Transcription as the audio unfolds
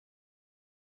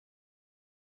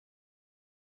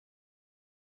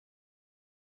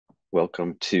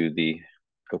Welcome to the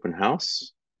open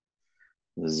house,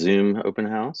 the Zoom open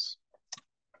house.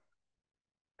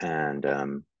 And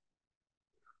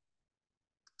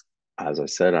as I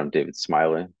said, I'm David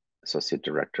Smiley, Associate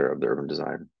Director of the Urban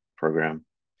Design Program.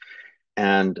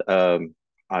 And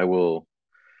I will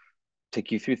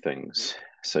take you through things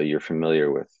so you're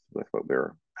familiar with what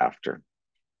we're after.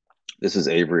 This is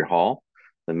Avery Hall,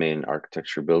 the main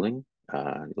architecture building.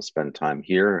 You'll spend time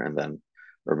here, and then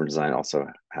Urban Design also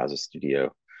has a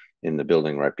studio in the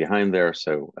building right behind there.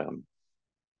 So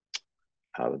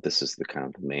this is the kind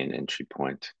of the main entry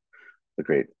point, the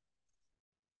great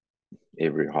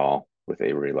Avery Hall with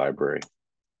Avery Library.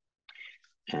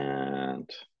 And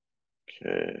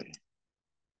okay,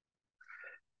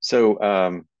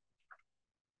 so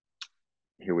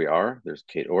here we are. There's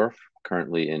Kate Orff,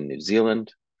 currently in New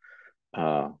Zealand,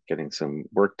 getting some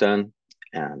work done.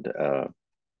 And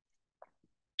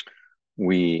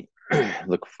we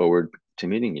look forward to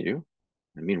meeting you.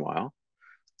 And meanwhile,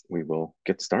 we will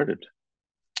get started.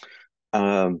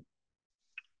 What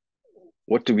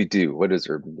do we do? What is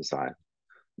urban design?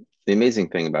 The amazing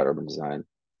thing about urban design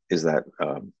is that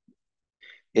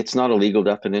it's not a legal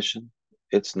definition.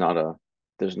 It's not a,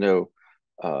 there's no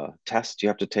test you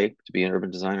have to take to be an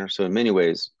urban designer. So in many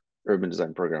ways, urban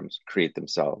design programs create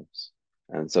themselves.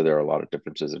 And so there are a lot of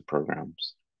differences in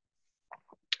programs.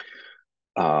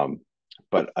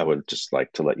 But I would just like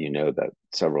to let you know that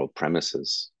several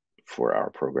premises for our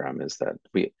program is that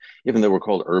even though we're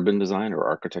called urban design or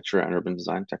architecture and urban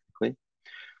design technically,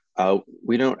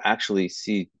 we don't actually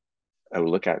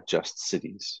look at just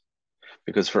cities,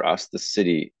 because for us, the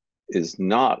city is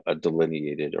not a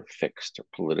delineated or fixed or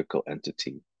political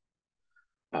entity.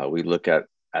 We look at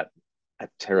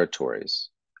territories,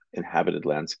 inhabited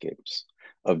landscapes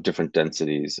of different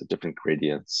densities, of different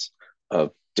gradients,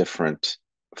 of different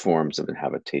forms of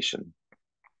inhabitation.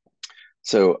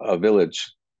 So a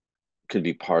village could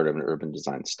be part of an urban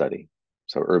design study.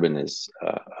 So urban is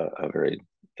a very,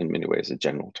 in many ways, a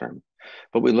general term.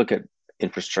 But we look at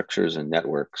infrastructures and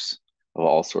networks of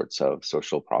all sorts of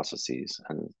social processes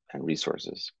and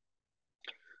resources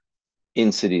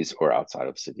in cities or outside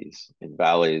of cities, in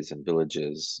valleys and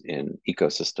villages, in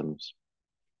ecosystems.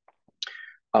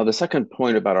 The second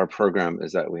point about our program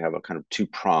is that we have a kind of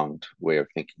two-pronged way of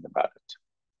thinking about it.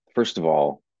 First of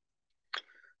all,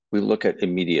 we look at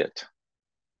immediate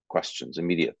questions,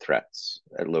 immediate threats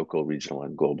at local, regional,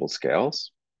 and global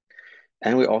scales.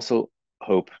 And we also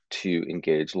hope to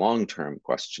engage long-term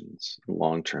questions,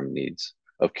 long-term needs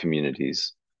of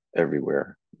communities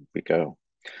everywhere we go.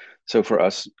 So for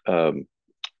us, urban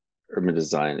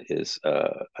design is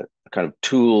a kind of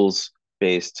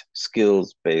tools-based,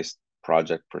 skills-based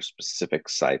project for specific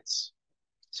sites,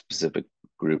 specific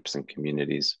groups and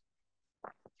communities.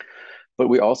 But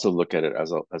we also look at it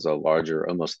as a larger,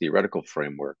 almost theoretical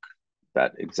framework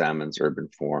that examines urban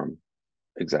form,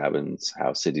 examines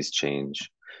how cities change,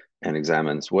 and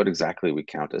examines what exactly we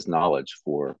count as knowledge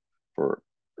for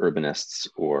urbanists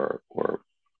or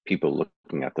people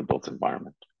looking at the built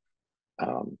environment.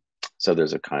 So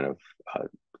there's a kind of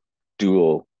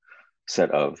dual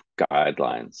set of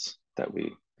guidelines that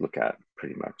we look at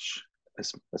pretty much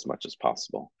as much as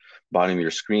possible. Bottom of your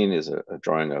screen is a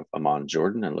drawing of Amman,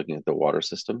 Jordan, and looking at the water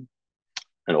system,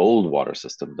 an old water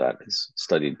system that is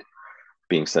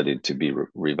being studied to be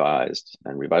revised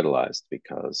and revitalized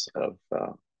because of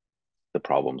the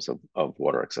problems of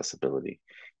water accessibility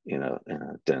in a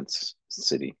dense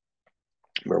city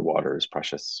where water is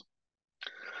precious.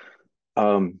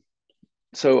 So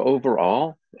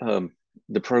overall,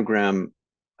 the program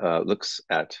looks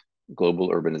at global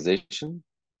urbanization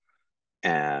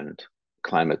and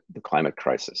the climate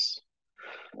crisis.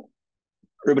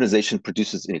 Urbanization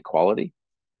produces inequality,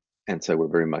 and so we're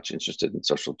very much interested in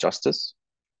social justice,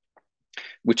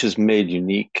 which is made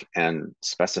unique and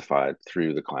specified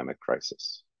through the climate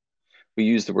crisis. We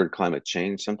use the word climate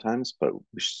change sometimes, but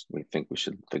we think we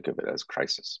should think of it as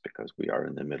crisis because we are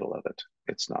in the middle of it.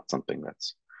 It's not something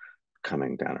that's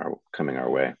coming our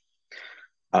way.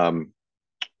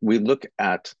 We look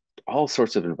at all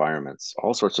sorts of environments,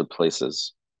 all sorts of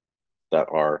places that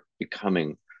are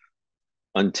becoming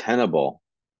untenable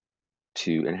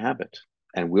to inhabit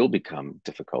and will become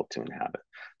difficult to inhabit.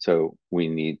 So we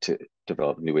need to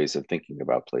develop new ways of thinking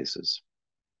about places.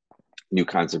 New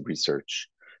kinds of research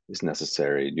is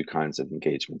necessary. New kinds of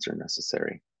engagements are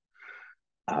necessary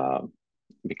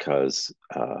because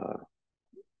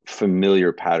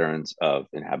familiar patterns of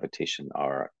inhabitation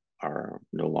are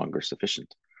no longer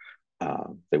sufficient.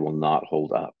 They will not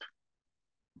hold up.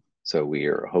 So we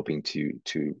are hoping to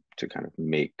kind of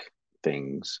make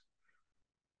things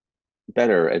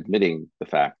better admitting the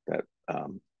fact that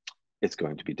it's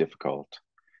going to be difficult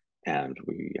and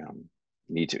we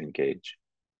need to engage.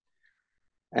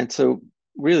 And so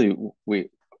really we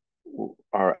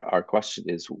our question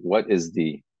is, what is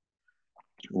the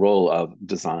role of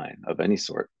design of any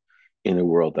sort in a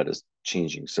world that is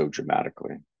changing so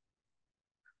dramatically?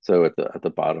 So at the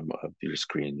bottom of your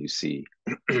screen, you see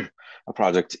a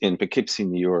project in Poughkeepsie,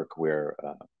 New York, where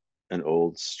an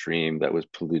old stream that was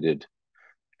polluted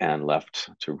and left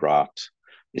to rot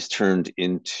is turned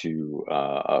into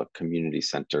a community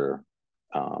center,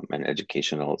 an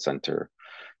educational center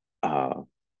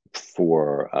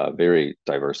for a very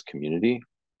diverse community,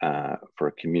 for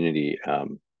a community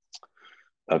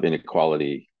of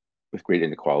inequality, with great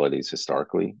inequalities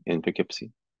historically in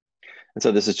Poughkeepsie. And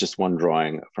so this is just one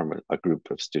drawing from a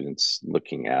group of students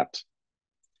looking at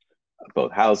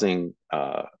both housing,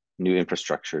 new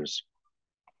infrastructures,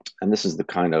 and this is the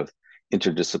kind of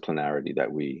interdisciplinarity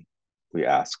that we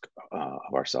ask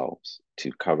of ourselves,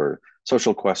 to cover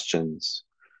social questions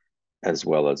as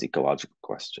well as ecological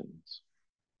questions.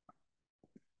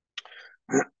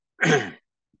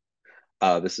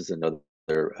 This is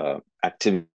another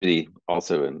activity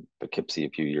also in Poughkeepsie a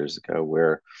few years ago,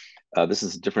 where this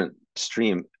is a different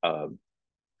stream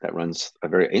that runs, a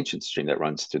very ancient stream that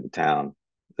runs through the town,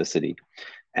 the city,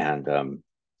 and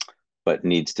but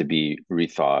needs to be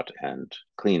rethought and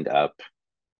cleaned up,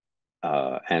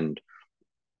 and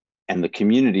the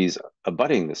communities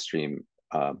abutting the stream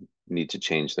need to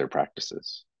change their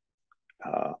practices.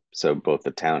 So both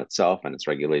the town itself and its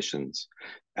regulations,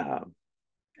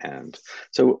 and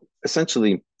so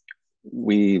essentially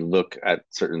we look at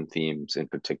certain themes in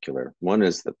particular. One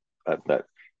is that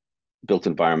built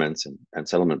environments and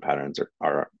settlement patterns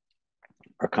are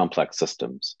complex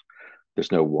systems.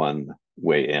 There's no one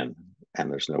way in,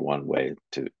 and there's no one way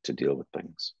to deal with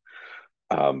things.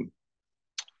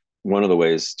 One of the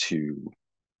ways to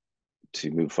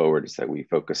move forward is that we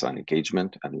focus on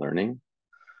engagement and learning.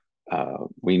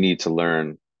 We need to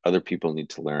learn, other people need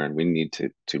to learn, we need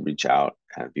to reach out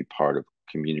and be part of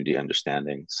community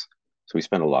understandings. So we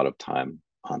spend a lot of time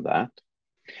on that.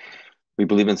 We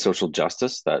believe in social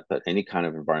justice, that any kind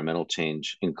of environmental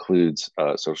change includes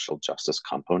a social justice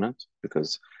component,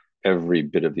 because every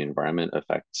bit of the environment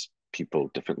affects people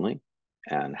differently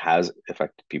and has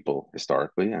affected people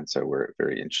historically. And so we're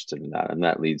very interested in that. And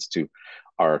that leads to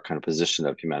our kind of position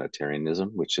of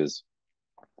humanitarianism, which is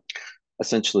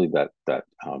essentially that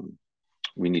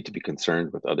we need to be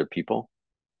concerned with other people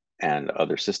and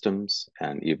other systems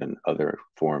and even other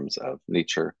forms of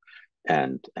nature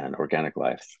and organic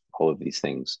life. All of these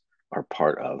things are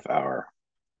part of our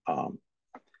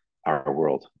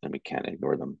world, and we can't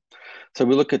ignore them. So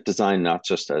we look at design not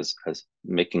just as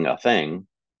making a thing,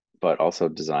 but also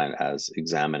design as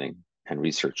examining and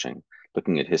researching,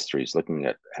 looking at histories, looking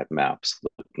at maps,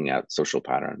 looking at social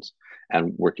patterns,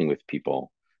 and working with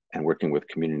people and working with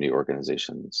community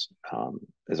organizations,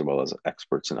 as well as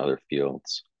experts in other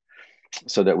fields,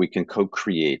 so that we can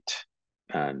co-create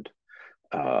and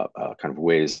kind of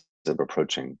ways of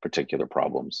approaching particular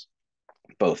problems,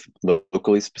 both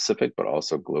locally specific, but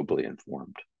also globally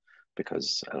informed,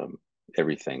 because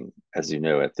everything, as you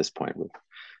know, at this point with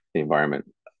the environment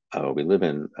we live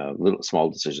in, little small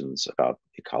decisions about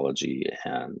ecology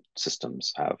and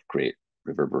systems have great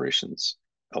reverberations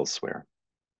elsewhere.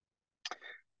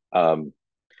 And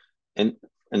in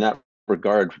that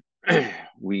regard,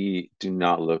 we do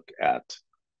not look at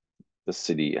the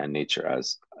city and nature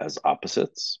as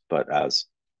opposites, but as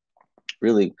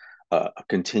really a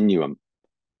continuum,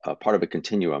 part of a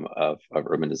continuum of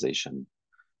urbanization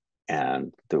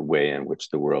and the way in which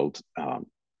the world,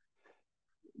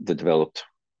 the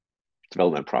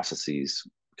development processes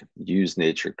use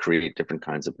nature, create different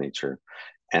kinds of nature,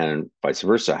 and vice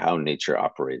versa, how nature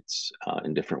operates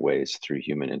in different ways through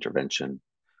human intervention.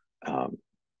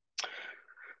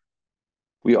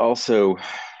 We also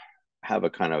have a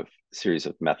kind of series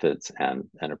of methods and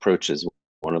approaches.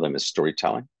 One of them is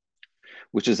storytelling,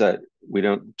 which is that we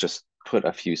don't just put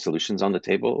a few solutions on the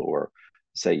table or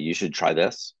say, you should try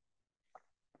this.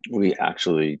 We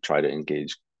actually try to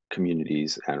engage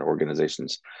communities and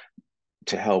organizations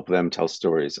to help them tell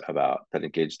stories about that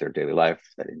engage their daily life,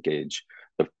 that engage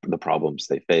the problems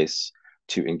they face,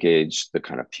 to engage the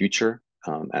kind of future,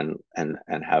 and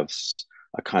have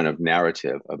a kind of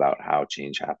narrative about how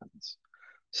change happens.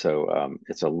 So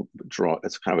it's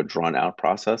kind of a drawn out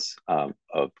process of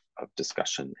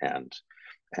discussion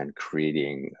and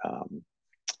creating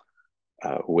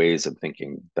ways of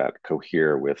thinking that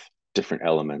cohere with different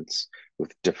elements,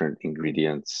 with different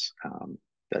ingredients,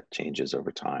 that changes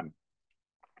over time.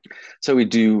 So we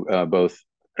do both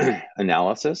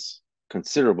analysis,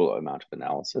 considerable amount of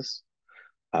analysis.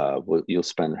 You'll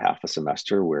spend half a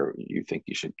semester where you think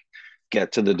you should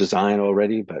get to the design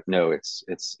already, but no, it's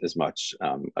as much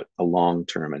a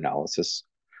long-term analysis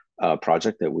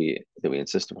project that we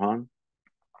insist upon,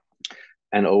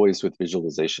 and always with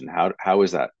visualization. How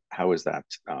is that?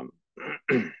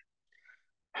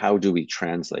 How do we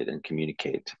translate and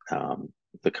communicate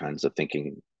the kinds of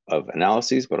thinking of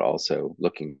analyses, but also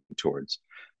looking towards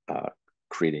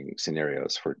creating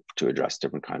scenarios to address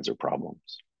different kinds of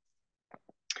problems.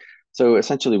 So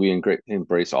essentially, we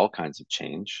embrace all kinds of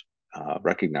change,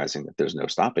 recognizing that there's no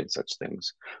stopping such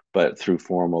things, but through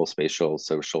formal, spatial,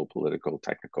 social, political,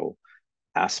 technical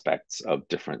aspects of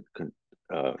different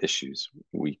issues,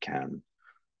 we can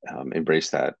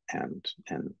embrace that and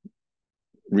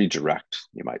redirect,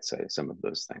 you might say, some of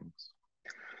those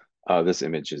things. This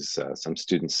image is some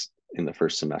students in the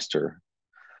first semester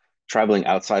traveling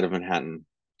outside of Manhattan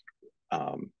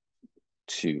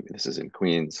this is in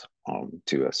Queens,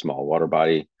 to a small water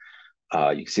body.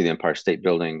 You can see the Empire State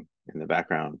Building in the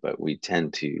background, but we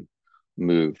tend to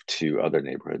move to other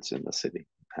neighborhoods in the city.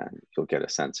 And you'll get a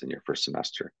sense in your first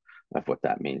semester of what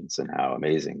that means and how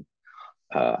amazing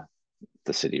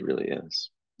the city really is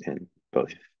in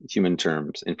both human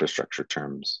terms, infrastructure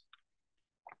terms.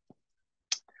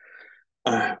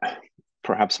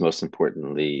 Perhaps most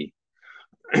importantly,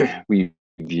 we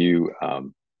view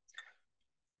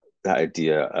the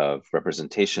idea of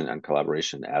representation and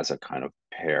collaboration as a kind of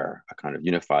pair, a kind of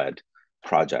unified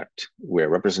project where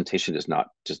representation does not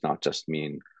just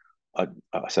mean a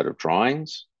set of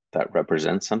drawings that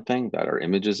represent something, that are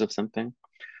images of something,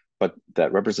 but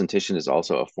that representation is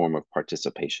also a form of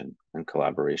participation and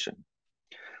collaboration.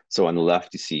 So on the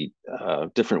left, you see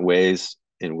different ways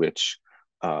in which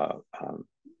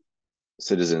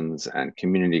citizens and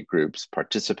community groups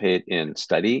participate in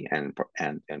study and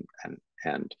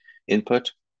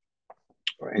input,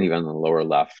 and even on the lower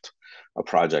left, a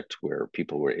project where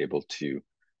people were able to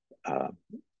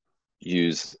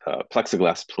use a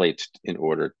plexiglass plate in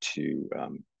order to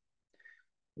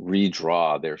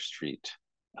redraw their street.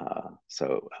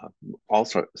 So all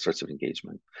sorts of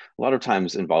engagement, a lot of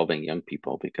times involving young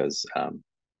people, because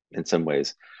in some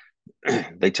ways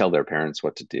they tell their parents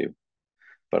what to do,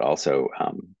 but also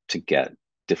to get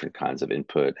different kinds of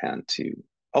input and to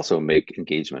also make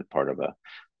engagement part of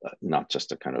not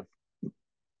just a kind of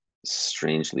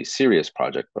strangely serious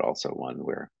project, but also one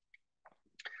where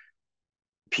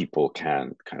people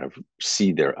can kind of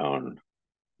see their own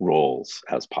roles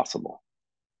as possible.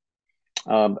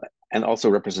 And also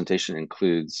representation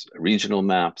includes regional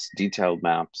maps, detailed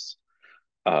maps.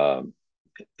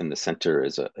 In the center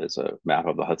is a map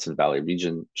of the Hudson Valley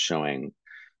region showing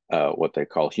what they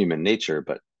call human nature,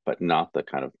 but not the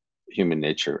kind of human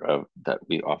nature of that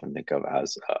we often think of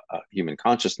as a human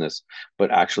consciousness,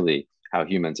 but actually how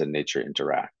humans and nature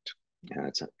interact.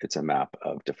 And it's a map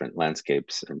of different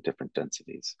landscapes and different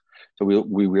densities. So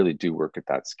we really do work at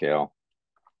that scale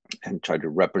and try to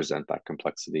represent that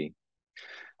complexity.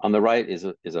 On the right is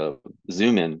a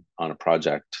zoom in on a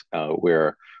project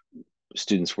where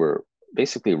students were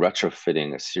basically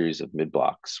retrofitting a series of mid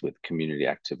blocks with community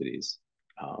activities,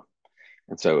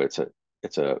 and so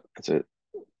it's a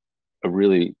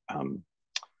really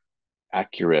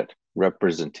accurate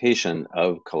representation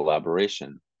of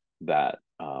collaboration that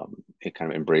it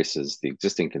kind of embraces the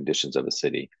existing conditions of a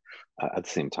city at the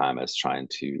same time as trying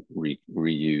to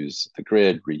reuse the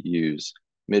grid, reuse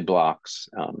mid blocks,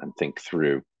 and think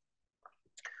through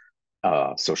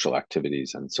social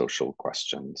activities and social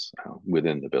questions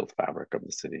within the built fabric of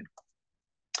the city.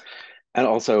 And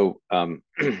also,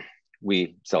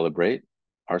 we celebrate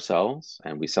ourselves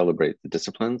and we celebrate the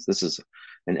disciplines. This is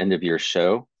an end of year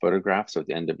show photograph. So at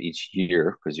the end of each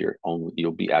year, because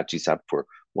you'll be at GSAPP for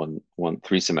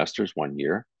 3 semesters, 1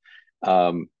 year.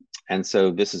 And so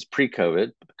this is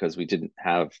pre-COVID because we didn't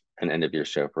have an end of year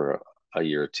show for a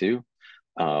year or two.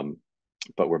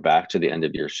 But we're back to the end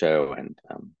of year show, and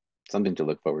something to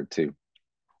look forward to,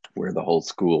 where the whole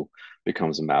school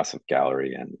becomes a massive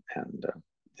gallery, and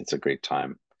it's a great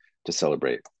time to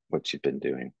celebrate what you've been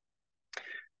doing.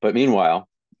 But meanwhile,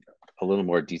 a little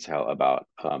more detail about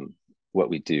what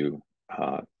we do,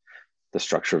 the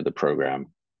structure of the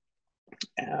program,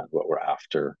 and what we're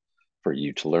after for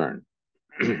you to learn.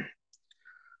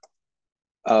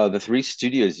 The 3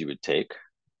 studios you would take: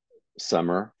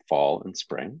 summer, fall, and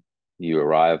spring. You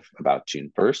arrive about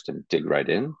June 1st and dig right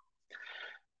in.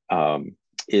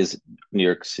 Is New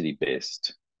York City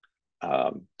based,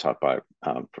 taught by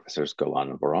Professors Golan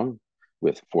and Baron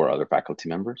with 4 other faculty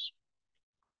members.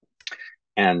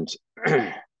 And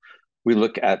we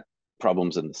look at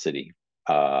problems in the city.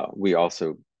 We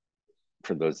also,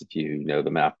 for those of you who know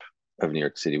the map of New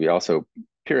York City, we also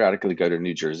periodically go to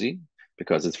New Jersey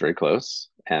because it's very close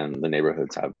and the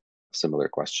neighborhoods have similar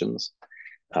questions,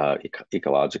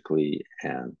 ecologically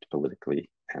and politically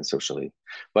and socially.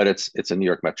 But it's a New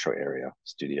York metro area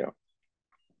studio.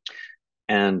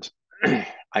 And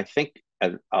I think,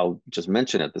 and I'll just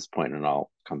mention at this point and I'll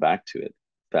come back to it,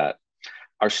 that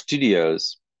our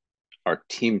studios are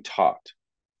team taught.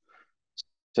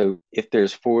 So if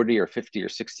there's 40 or 50 or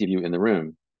 60 of you in the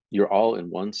room, you're all in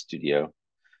one studio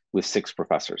with 6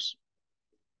 professors.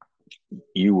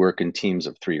 You work in teams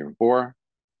of 3 or 4,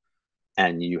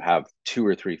 and you have 2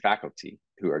 or 3 faculty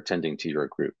who are tending to your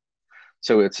group.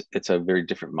 So it's a very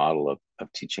different model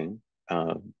of teaching,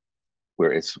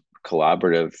 where it's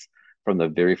collaborative from the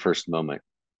very first moment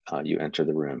you enter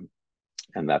the room.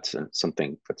 And that's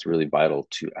something that's really vital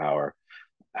to our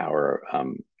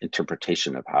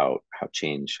interpretation of how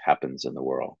change happens in the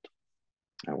world.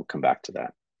 And we'll come back to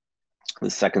that. The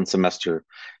second semester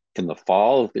in the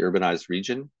fall of the urbanized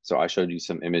region. So I showed you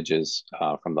some images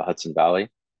from the Hudson Valley.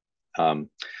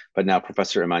 But now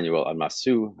Professor Emmanuel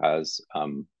Almasu has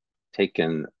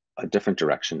taken a different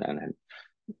direction, and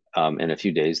in a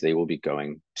few days they will be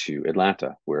going to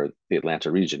Atlanta, where the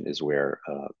Atlanta region is where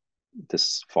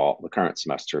this fall, the current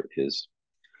semester is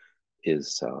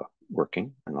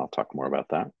working, and I'll talk more about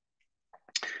that.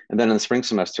 And then in the spring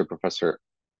semester, Professor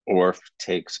Orff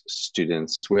takes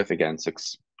students with, again,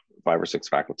 5 or 6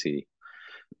 faculty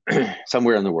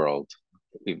somewhere in the world.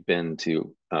 We've been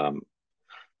to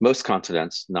most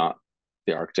continents, not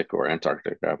the Arctic or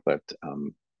Antarctica, but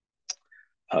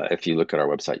if you look at our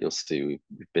website, you'll see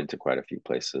we've been to quite a few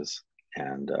places,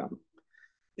 and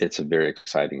it's a very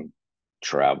exciting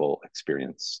travel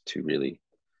experience to really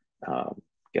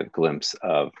get a glimpse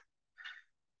of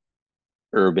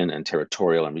urban and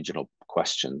territorial and regional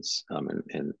questions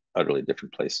in utterly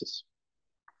different places.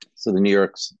 So the New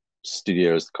York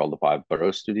studio is called the 5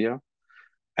 Borough Studio,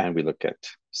 and we look at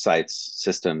sites,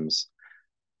 systems.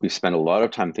 We spend a lot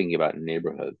of time thinking about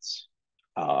neighborhoods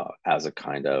as a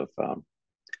kind of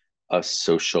a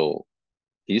social,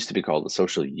 it used to be called a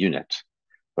social unit,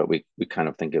 but we kind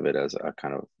of think of it as a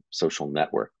kind of social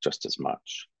network just as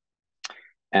much.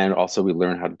 And also we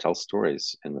learn how to tell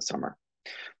stories in the summer.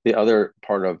 The other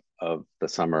part of the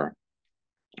summer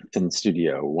in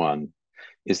Studio 1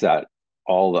 is that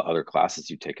all the other classes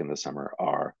you take in the summer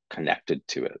are connected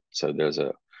to it. So there's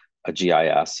a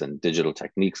GIS and digital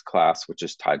techniques class, which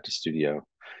is tied to Studio.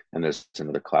 And there's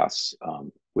another class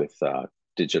with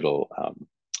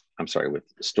with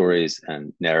stories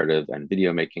and narrative and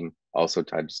video making, also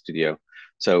tied to Studio.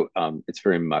 So it's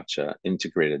very much an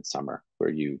integrated summer where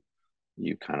you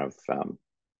kind of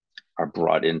are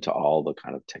brought into all the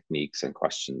kind of techniques and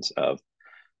questions of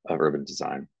urban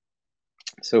design.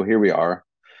 So here we are,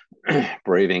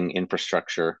 braving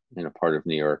infrastructure in a part of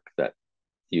New York that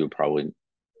you probably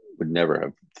would never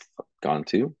have gone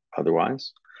to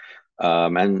otherwise.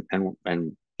 And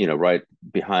you know, right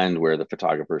behind where the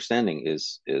photographer is standing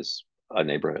is a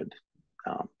neighborhood.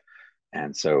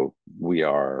 And so we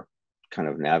are kind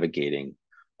of navigating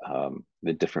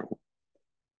the different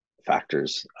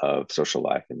factors of social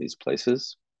life in these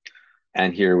places.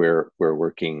 And here we're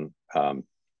working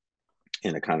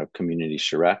in a kind of community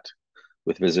charrette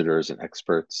with visitors and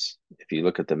experts. If you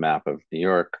look at the map of New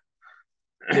York,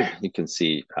 you can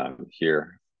see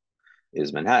here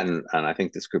is Manhattan. And I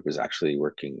think this group is actually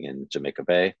working in Jamaica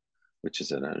Bay, which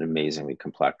is an amazingly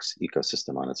complex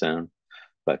ecosystem on its own.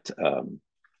 But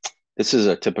this is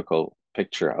a typical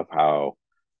picture of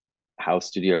how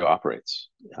Studio operates.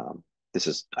 This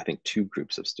is, I think, 2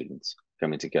 groups of students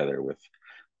coming together with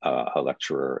a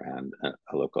lecturer and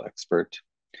a local expert.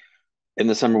 In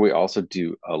the summer, we also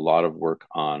do a lot of work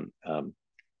on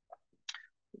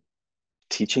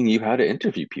teaching you how to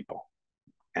interview people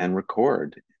and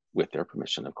record with their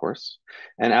permission, of course,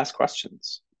 and ask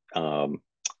questions.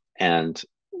 And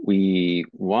we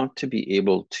want to be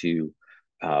able to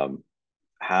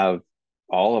have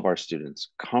all of our students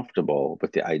comfortable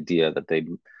with the idea that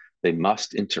they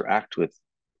must interact with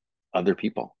other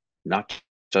people, not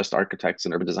just architects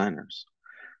and urban designers.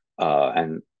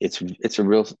 And it's a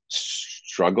real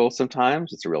struggle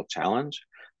sometimes. It's a real challenge,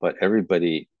 but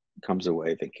everybody comes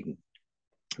away thinking,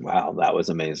 "Wow, that was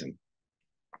amazing."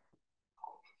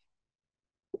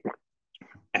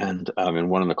 And in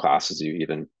one of the classes,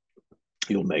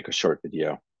 you'll make a short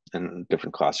video, and in a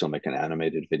different class, you'll make an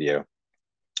animated video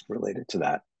related to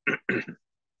that.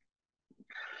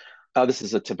 This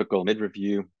is a typical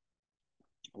mid-review,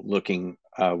 looking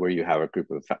where you have a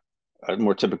group of a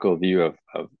more typical view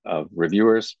of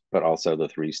reviewers, but also the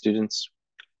 3 students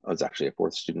I was actually a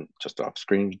fourth student just off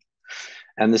screen.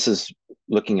 And this is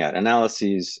looking at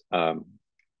analyses,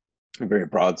 very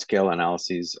broad scale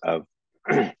analyses of,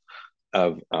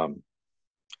 of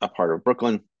a part of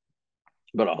Brooklyn,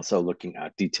 but also looking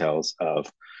at details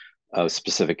of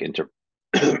specific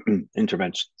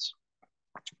interventions.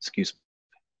 Excuse me.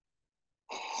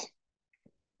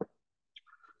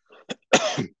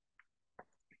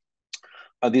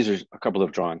 These are a couple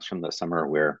of drawings from the summer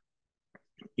where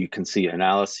you can see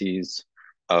analyses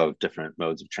of different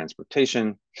modes of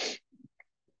transportation,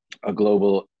 a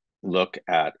global look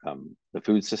at the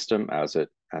food system as it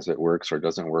works or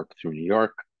doesn't work through New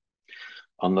York.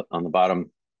 On the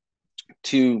bottom,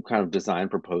 two kind of design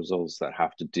proposals that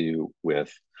have to do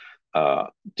with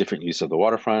different use of the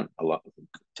waterfront, a lot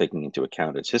taking into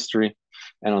account its history,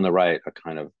 and on the right, a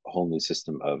kind of whole new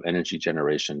system of energy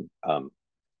generation.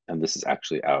 And this is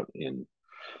actually out in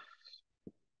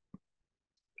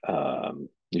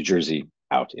New Jersey,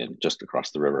 out in just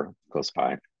across the river, close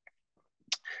by.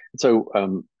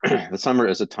 So the summer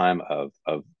is a time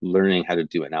of learning how to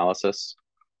do analysis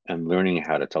and learning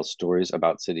how to tell stories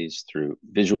about cities through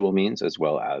visual means as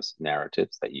well as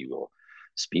narratives that you will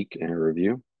speak in a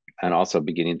review, and also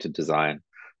beginning to design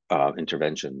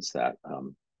interventions that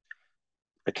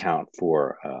account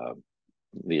for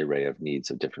the array of needs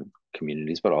of different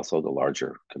communities, but also the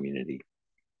larger community.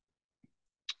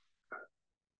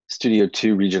 Studio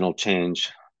 2 regional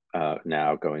change,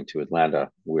 now going to Atlanta,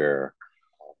 where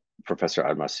Professor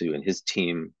Admasu and his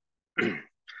team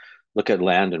look at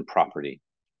land and property.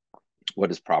 What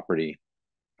is property?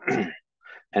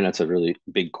 And it's a really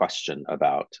big question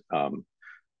about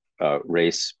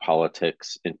race,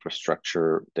 politics,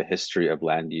 infrastructure, the history of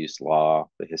land use law,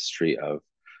 the history of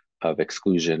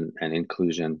exclusion and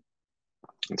inclusion.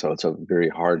 And so it's a very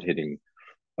hard-hitting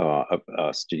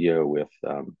studio with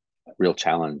real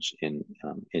challenge in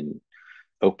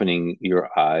opening your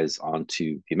eyes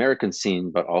onto the American scene,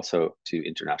 but also to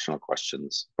international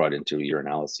questions brought into your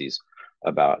analyses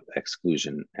about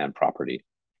exclusion and property.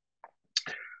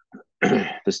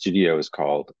 The studio is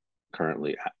called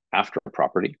currently After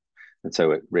Property. And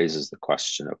so it raises the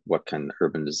question of what can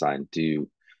urban design do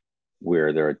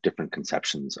where there are different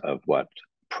conceptions of what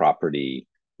property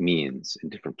means in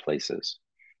different places.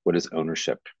 What is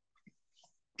ownership?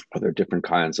 Are there different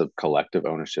kinds of collective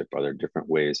ownership? Are there different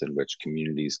ways in which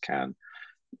communities can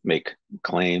make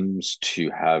claims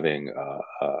to having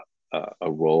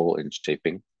a role in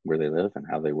shaping where they live and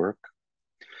how they work?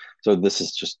 So this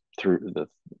is just through the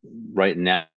right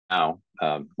now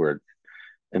where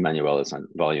Emmanuel is on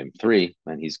volume 3,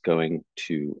 and he's going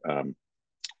to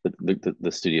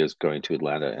the studio is going to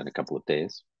Atlanta in a couple of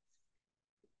days.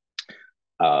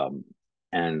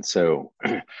 And so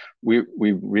we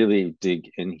really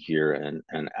dig in here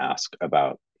and ask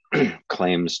about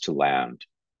claims to land,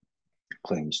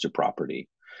 claims to property,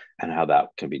 and how that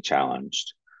can be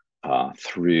challenged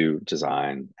through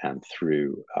design and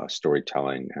through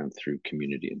storytelling and through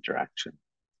community interaction.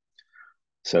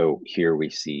 So here we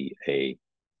see a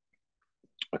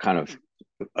kind of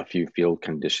a few field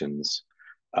conditions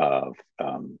of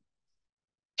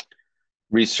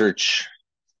research.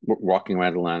 Walking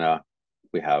around Atlanta,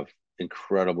 we have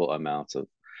incredible amounts of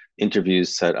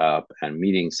interviews set up and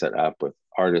meetings set up with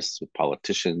artists, with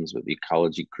politicians, with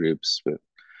ecology groups, with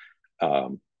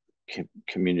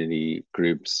community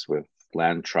groups, with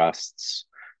land trusts,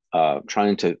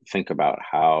 trying to think about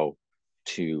how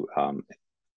to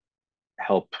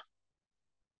help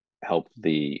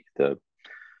the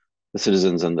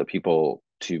citizens and the people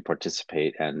to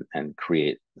participate and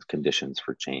create conditions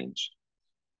for change.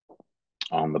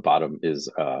 On the bottom is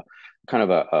kind of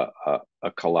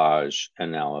a collage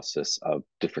analysis of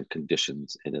different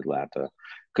conditions in Atlanta,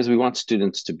 because we want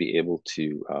students to be able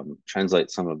to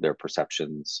translate some of their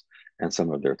perceptions and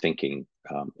some of their thinking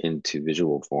into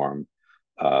visual form.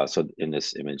 So in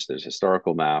this image, there's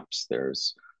historical maps,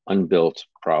 there's unbuilt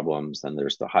problems, and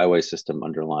there's the highway system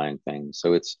underlying things.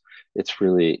 So it's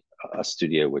really a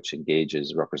studio which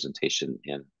engages representation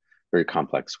in very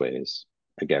complex ways.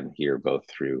 Again, here both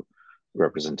through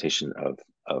representation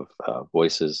of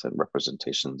voices and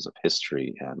representations of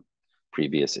history and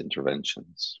previous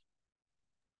interventions.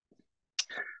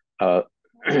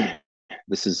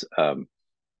 This is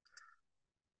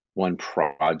one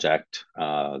project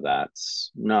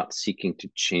that's not seeking to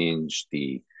change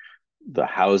the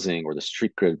housing or the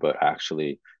street grid, but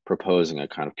actually proposing a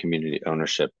kind of community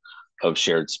ownership of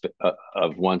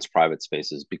of once private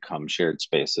spaces become shared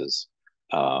spaces,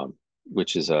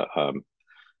 which is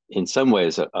in some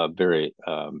ways a very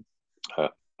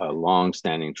a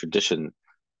long-standing tradition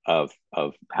of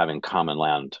having common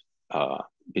land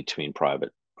between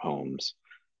private homes.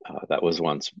 That was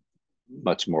once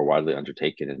much more widely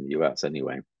undertaken in the US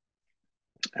anyway,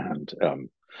 and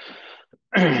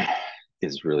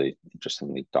is really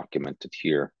interestingly documented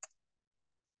here.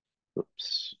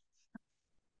 Oops.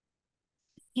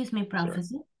 Excuse me, Sorry.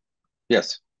 Professor.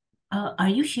 Yes. Are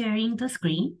you sharing the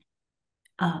screen?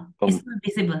 It's not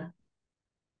visible.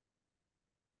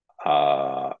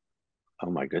 Oh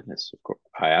my goodness, of course.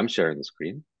 I am sharing the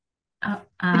screen.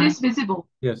 It is visible.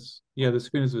 Yes. Yeah, the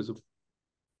screen is visible.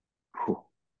 Whew.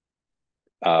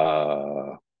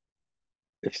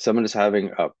 If someone is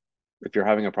having a, if you're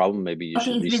having a problem, maybe you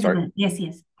should it's restart. visible. Yes,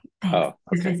 yes. Thanks. Oh,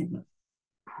 It's okay. visible.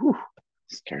 Whew.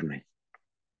 Scared me.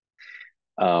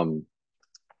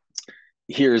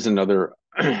 Here's another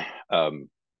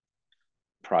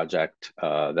project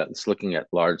that's looking at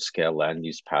large-scale land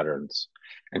use patterns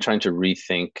and trying to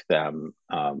rethink them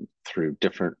through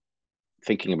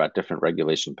thinking about different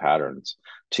regulation patterns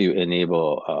to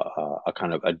enable a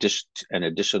kind of an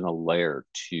additional layer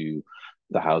to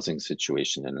the housing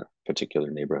situation in a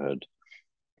particular neighborhood.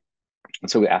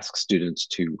 And so we ask students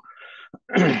to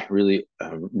really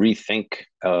rethink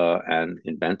and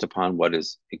invent upon what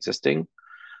is existing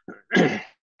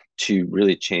to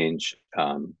really change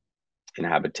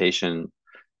inhabitation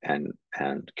and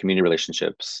community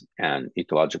relationships and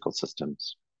ecological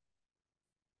systems.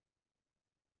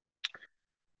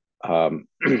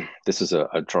 This is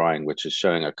a drawing which is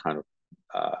showing a kind of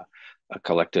a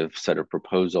collective set of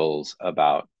proposals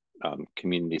about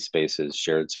community spaces,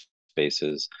 shared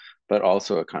spaces, but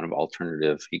also a kind of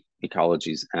alternative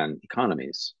ecologies and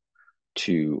economies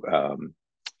to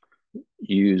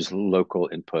use local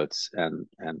inputs and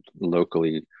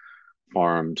locally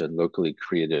farmed and locally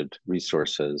created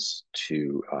resources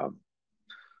to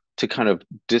kind of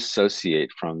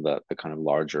dissociate from the kind of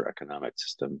larger economic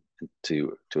system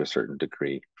to a certain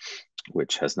degree,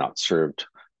 which has not served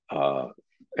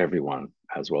everyone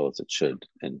as well as it should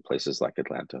in places like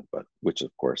Atlanta, but which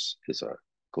of course is a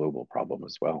global problem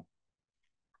as well.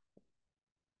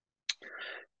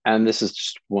 And this is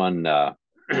just one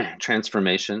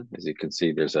transformation. As you can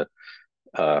see, there's a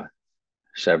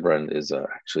Chevron is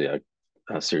actually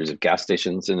a series of gas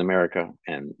stations in America,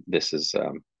 and this is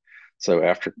so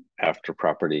after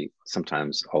property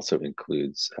sometimes also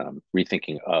includes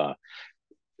rethinking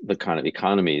the kind of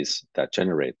economies that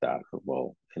generate that.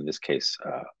 Well, in this case,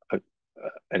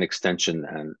 an extension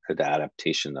and an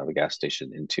adaptation of a gas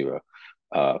station into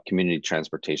a community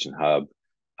transportation hub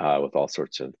with all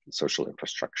sorts of social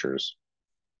infrastructures.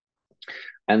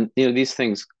 And these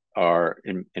things are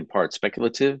in part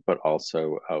speculative, but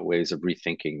also ways of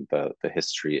rethinking the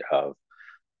history of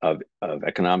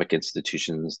economic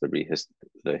institutions,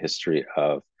 the history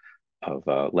of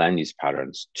land use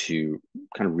patterns to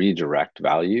kind of redirect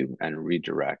value and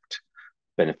redirect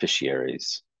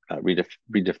beneficiaries,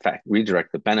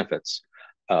 redirect the benefits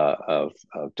of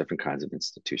different kinds of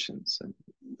institutions. And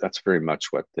that's very much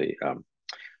what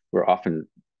we're often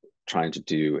trying to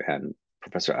do. And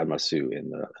Professor Admasu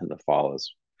in the fall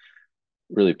is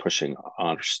really pushing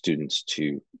on students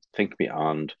to think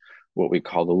beyond what we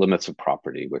call the limits of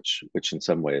property, which in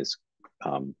some ways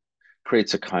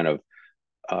creates a kind of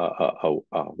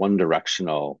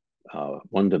one-directional,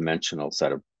 one-dimensional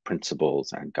set of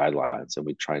principles and guidelines, and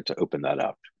we tried to open that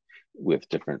up with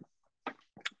different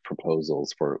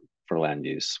proposals for land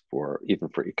use, even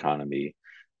for economy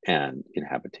and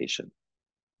inhabitation.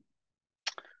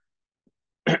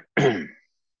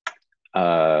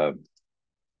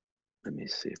 Let me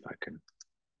see if I can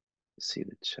see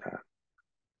the chat.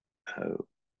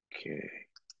 Okay,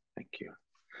 thank you.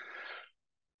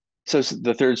 So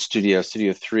the third studio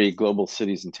 3, Global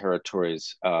Cities and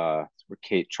Territories, where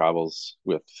Kate travels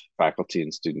with faculty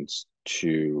and students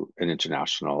to an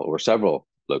international or several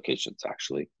locations,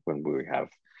 actually. When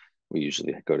we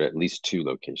usually go to at least 2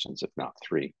 locations, if not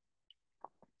 3.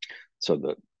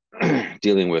 So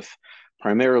dealing with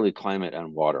primarily climate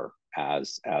and water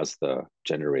as the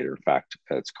generator. In fact,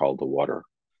 it's called the Water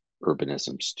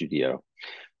Urbanism Studio,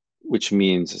 which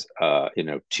means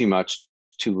too much,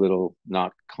 too little,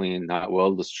 not clean, not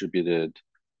well distributed,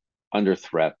 under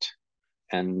threat,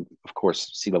 and of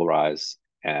course sea level rise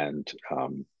and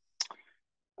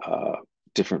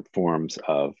different forms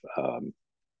of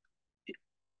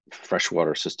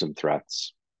freshwater system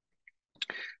threats.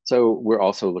 So we're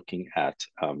also looking at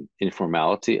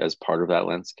informality as part of that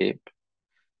landscape,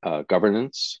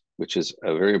 governance, which is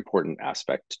a very important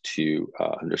aspect to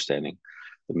understanding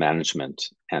the management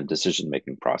and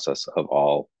decision-making process of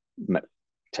all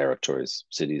territories,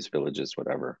 cities, villages,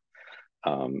 whatever,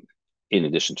 in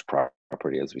addition to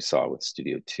property, as we saw with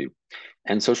Studio 2.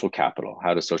 And social capital.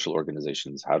 How do social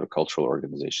organizations, how do cultural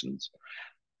organizations,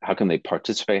 how can they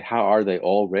participate? How are they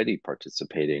already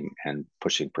participating and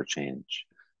pushing for change?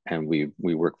 And we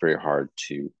work very hard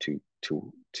to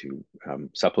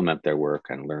supplement their work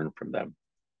and learn from them.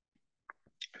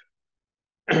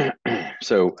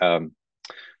 So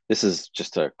this is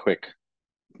just a quick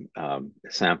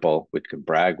sample. We could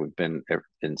brag. We've been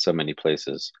in so many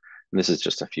places. And this is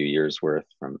just a few years worth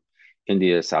from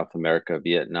India, South America,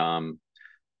 Vietnam,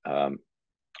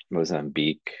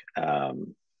 Mozambique.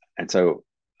 And so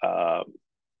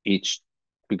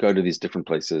we go to these different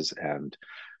places, and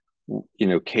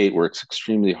Kate works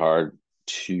extremely hard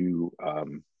to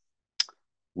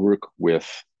work with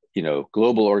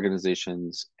global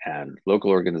organizations and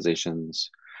local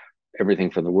organizations, everything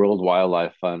from the World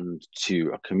Wildlife Fund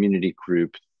to a community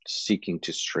group seeking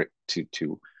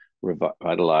to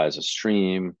revitalize a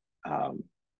stream,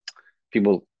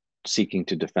 people seeking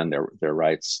to defend their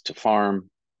rights to farm,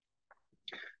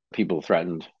 people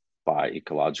threatened by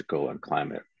ecological and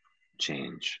climate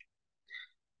change.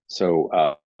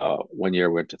 So one year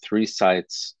we went to 3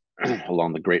 sites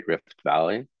along the Great Rift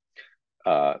Valley,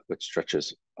 which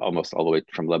stretches almost all the way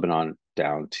from Lebanon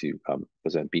down to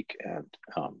Mozambique, and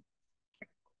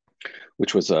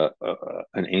which was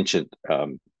an ancient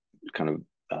kind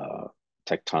of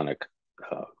tectonic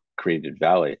created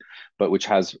valley, but which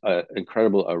has an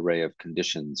incredible array of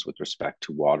conditions with respect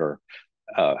to water.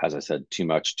 As I said, too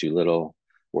much, too little,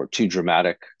 or too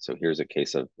dramatic. So here's a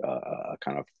case of a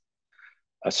kind of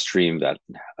a stream that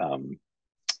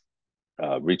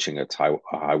reaching its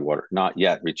high water, not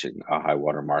yet reaching a high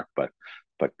water mark, but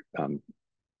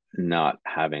not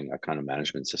having a kind of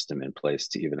management system in place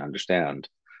to even understand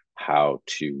how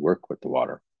to work with the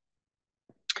water.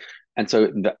 And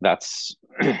so that's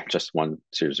just one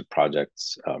series of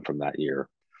projects from that year.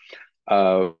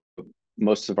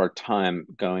 Most of our time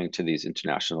going to these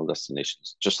international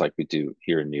destinations, just like we do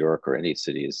here in New York or any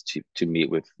city, is to meet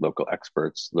with local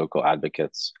experts, local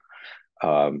advocates,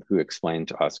 who explain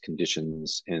to us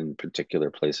conditions in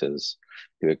particular places,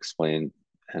 who explain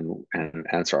and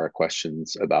answer our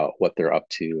questions about what they're up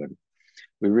to. And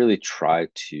we really try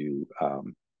to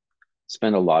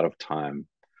spend a lot of time.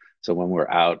 So when we're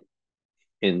out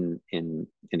in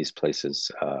these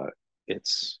places,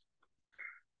 it's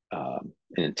an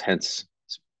intense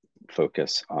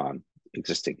focus on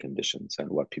existing conditions and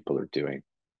what people are doing.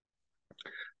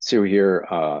 So here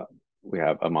we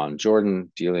have Amman,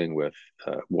 Jordan, dealing with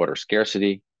water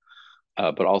scarcity,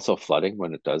 but also flooding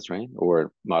when it does rain,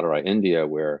 or Madurai, India,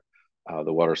 where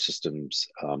the water systems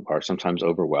are sometimes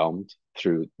overwhelmed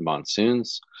through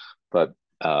monsoons, but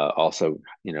also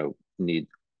need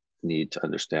to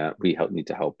understand. We need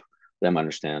to help them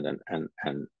understand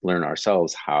and learn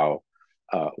ourselves how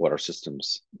water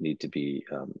systems need to be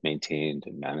maintained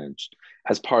and managed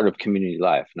as part of community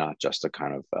life, not just a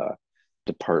kind of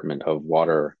department of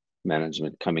water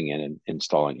management coming in and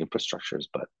installing infrastructures,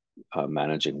 but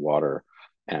managing water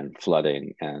and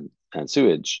flooding and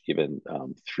sewage, even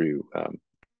through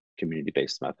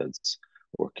community-based methods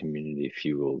or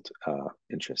community-fueled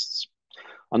interests.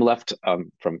 On the left,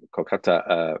 from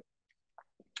Kolkata,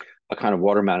 a kind of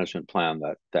water management plan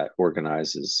that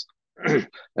organizes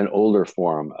an older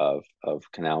form of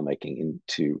canal making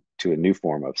into a new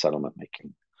form of settlement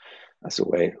making as a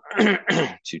way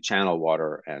to channel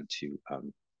water and to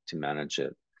manage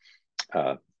it.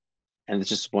 And it's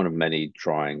just one of many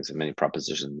drawings and many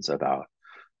propositions about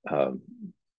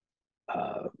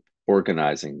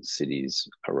organizing cities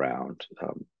around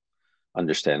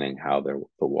understanding how the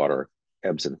water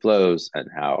ebbs and flows, and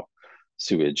how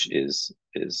sewage is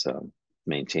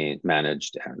maintained,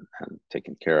 managed, and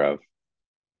taken care of.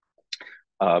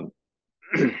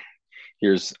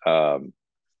 Here's on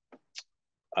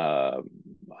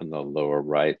the lower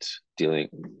right,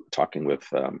 talking with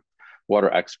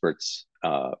water experts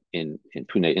in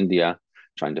Pune, India,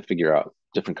 trying to figure out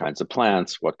different kinds of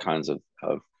plants, what kinds of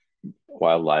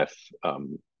wildlife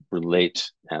relate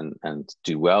and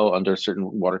do well under certain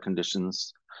water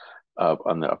conditions.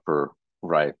 On the upper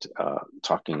right,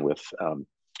 talking with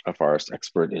a forest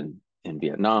expert in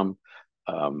Vietnam,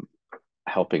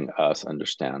 helping us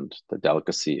understand the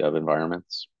delicacy of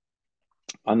environments.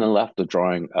 On the left, a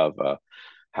drawing of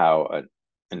how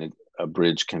a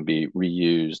bridge can be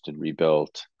reused and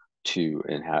rebuilt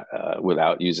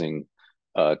without using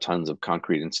tons of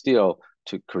concrete and steel,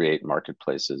 to create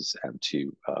marketplaces and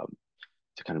to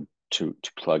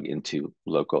plug into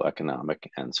local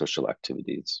economic and social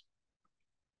activities.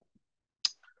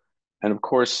 And of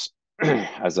course,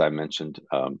 as I mentioned,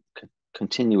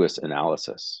 continuous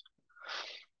analysis.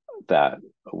 that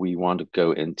we want to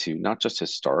go into not just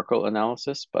historical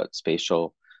analysis, but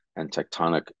spatial and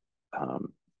tectonic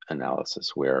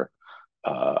analysis, where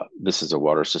this is a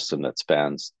water system that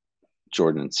spans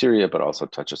Jordan and Syria, but also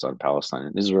touches on Palestine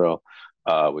and Israel,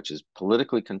 which is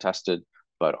politically contested,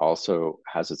 but also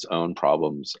has its own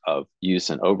problems of use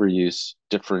and overuse,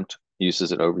 different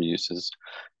uses and overuses,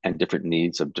 and different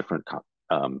needs of different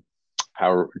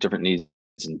power, different needs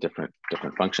and different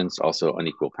functions. Also,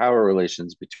 unequal power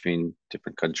relations between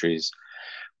different countries,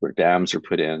 where dams are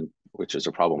put in, which is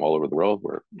a problem all over the world.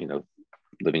 Where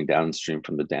living downstream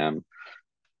from the dam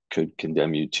could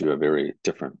condemn you to a very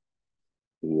different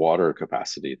water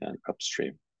capacity than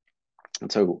upstream.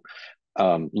 And so,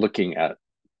 looking at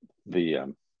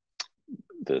the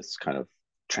this kind of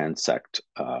transect,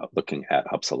 looking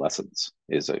at obsolescence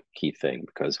is a key thing,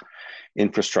 because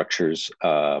infrastructures,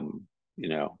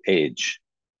 age.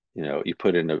 You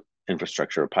put in an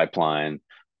infrastructure, a pipeline,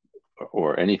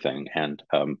 or anything, and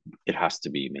it has to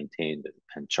be maintained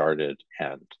and charted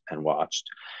and watched.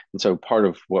 And so, part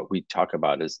of what we talk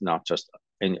about is not just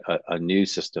a new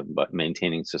system, but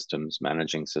maintaining systems,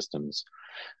 managing systems,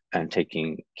 and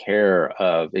taking care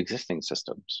of existing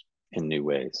systems in new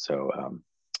ways. So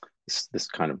this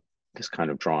kind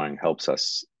of drawing helps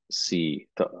us see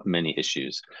the many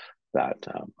issues that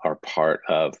are part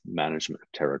of management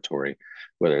of territory,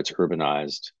 whether it's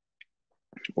urbanized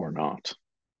or not.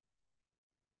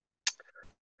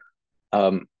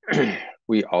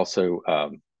 We also,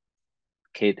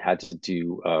 Kate had to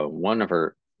do one of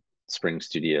her spring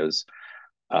studios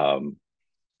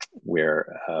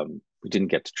where we didn't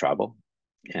get to travel,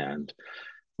 and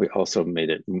we also made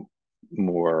it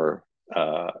more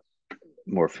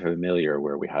familiar,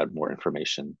 where we had more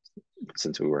information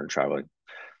since we weren't traveling,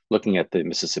 looking at the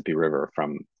Mississippi River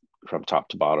from top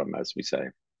to bottom, as we say,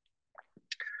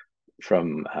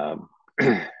 from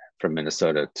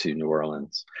Minnesota to New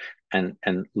Orleans, and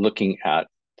looking at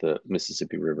the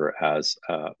Mississippi River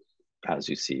as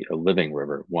you see, a living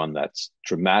river, one that's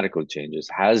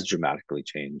has dramatically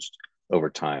changed over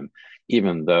time,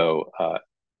 even though kind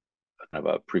of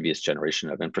a previous generation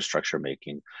of infrastructure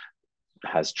making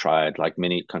has tried, like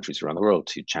many countries around the world,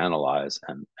 to channelize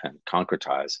and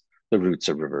concretize the roots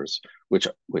of rivers, which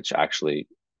actually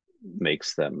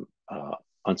makes them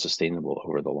unsustainable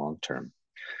over the long term.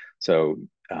 So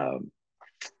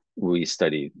we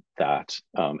study that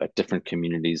at different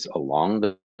communities along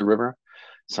the river,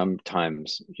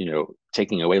 sometimes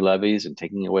taking away levees and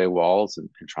taking away walls and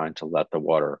trying to let the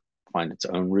water find its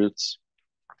own routes,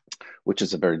 which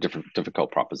is a very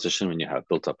difficult proposition when you have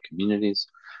built up communities,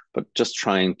 but just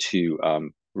trying to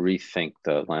rethink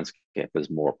the landscape as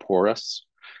more porous,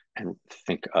 and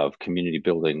think of community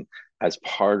building as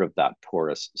part of that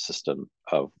porous system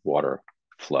of water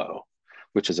flow,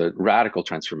 which is a radical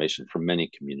transformation for many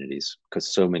communities,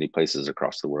 because so many places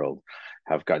across the world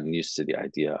have gotten used to the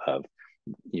idea of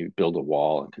you build a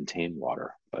wall and contain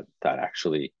water, but that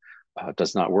actually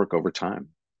does not work over time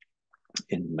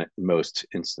in most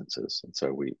instances. And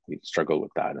so we struggle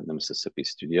with that in the Mississippi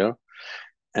studio.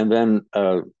 And then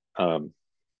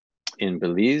in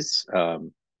Belize,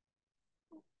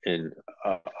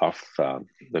 off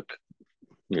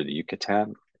near the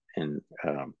Yucatan, in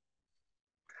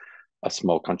a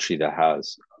small country that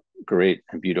has great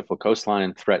and beautiful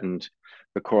coastline,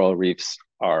 the coral reefs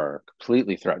are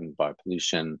completely threatened by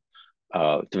pollution.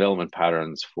 Development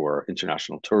patterns for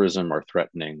international tourism are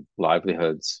threatening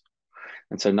livelihoods.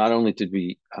 And so not only did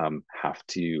we have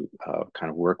to kind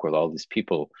of work with all these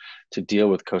people to deal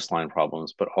with coastline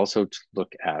problems, but also to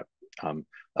look at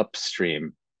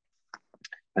upstream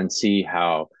and see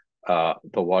how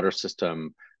the water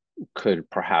system could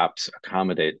perhaps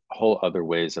accommodate whole other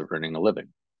ways of earning a living,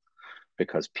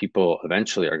 because people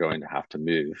eventually are going to have to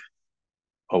move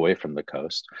away from the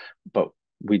coast. But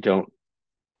we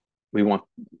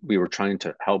were trying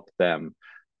to help them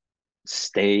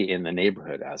stay in the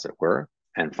neighborhood, as it were,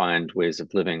 and find ways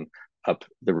of living up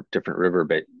the different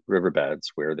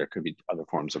riverbeds where there could be other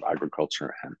forms of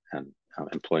agriculture and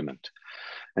employment.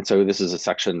 And so this is a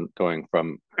section going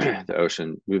from the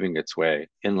ocean, moving its way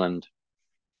inland,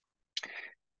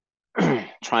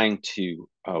 trying to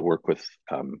work with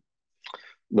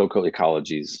local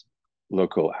ecologies,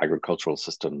 local agricultural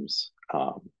systems,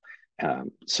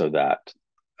 so that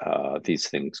these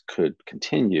things could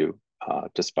continue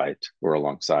despite or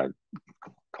alongside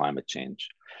climate change.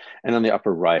 And on the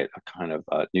upper right, a kind of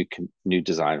new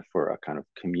design for a kind of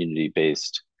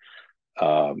community-based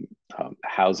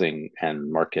housing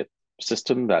and market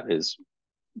system that is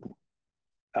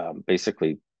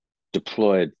basically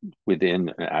deployed within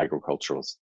an agricultural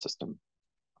system.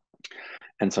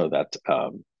 And so that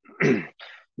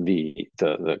the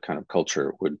kind of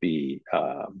culture would be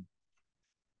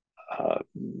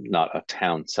not a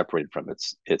town separated from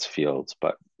its fields,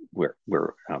 but where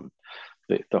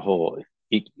the whole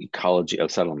ecology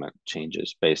of settlement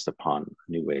changes based upon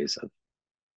new ways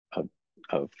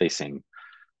of facing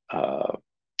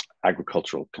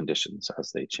agricultural conditions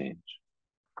as they change.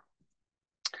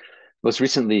 Most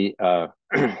recently, the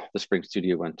Spring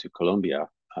Studio went to Colombia,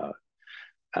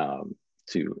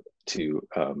 to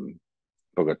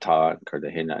Bogota,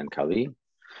 Cartagena, and Cali.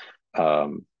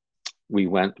 We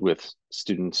went with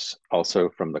students also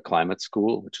from the Climate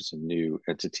School, which is a new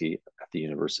entity at the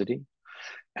university.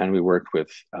 And we worked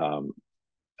with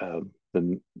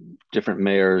the different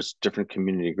mayors, different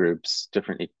community groups,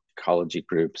 different ecology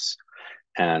groups,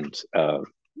 and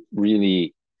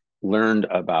really learned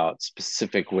about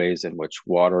specific ways in which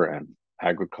water and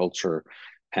agriculture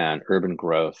and urban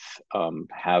growth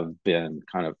have been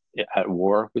kind of at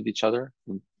war with each other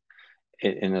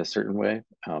in a certain way.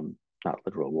 Not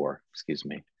literal war, excuse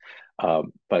me.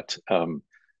 But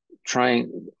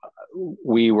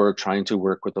we were trying to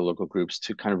work with the local groups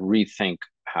to kind of rethink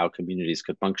how communities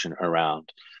could function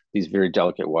around these very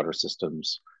delicate water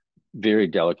systems, very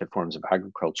delicate forms of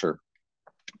agriculture,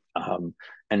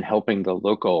 and helping the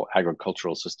local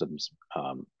agricultural systems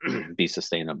be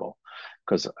sustainable.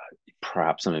 Because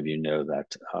perhaps some of you know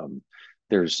that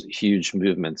there's huge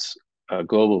movements,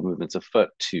 global movements afoot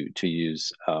to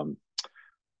use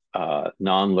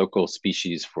non-local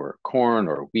species for corn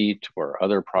or wheat or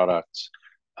other products,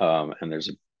 and there's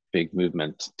a big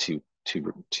movement to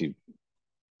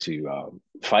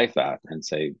fight that and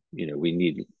say, we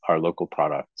need our local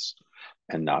products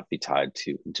and not be tied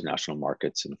to international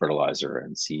markets and fertilizer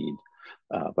and seed,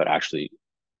 but actually,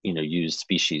 use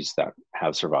species that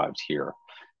have survived here.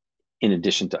 In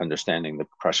addition to understanding the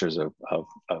pressures of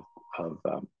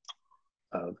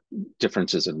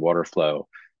differences in water flow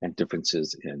and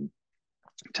differences in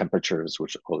temperatures,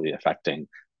 which will be affecting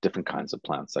different kinds of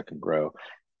plants that can grow,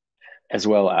 as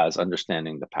well as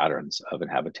understanding the patterns of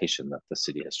inhabitation that the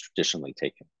city has traditionally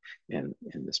taken in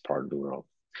this part of the world.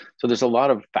 So there's a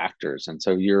lot of factors. And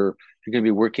so you're going to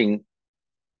be working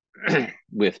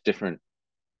with different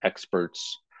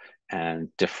experts and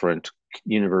different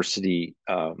university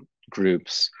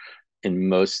groups. In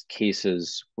most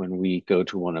cases, when we go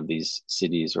to one of these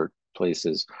cities or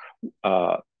places,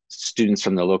 students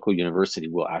from the local university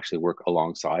will actually work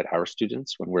alongside our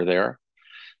students when we're there,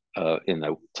 in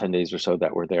the 10 days or so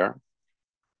that we're there.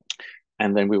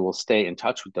 And then we will stay in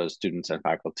touch with those students and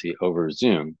faculty over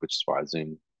Zoom, which is why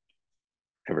Zoom,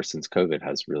 ever since COVID,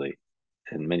 has really,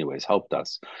 in many ways, helped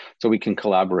us. So we can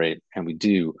collaborate, and we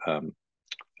do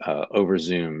over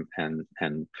Zoom. And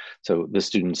so the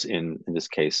students in this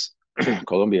case,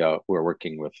 Colombia, were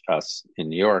working with us in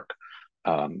New York,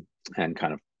 and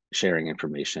kind of sharing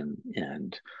information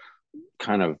and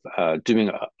kind of doing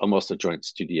almost a joint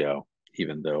studio,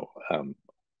 even though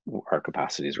our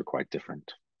capacities are quite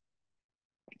different.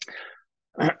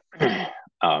 I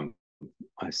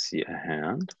see a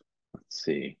hand. Let's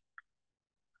see.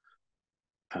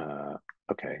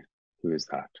 Okay, who is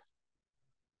that?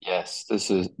 Yes,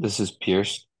 this is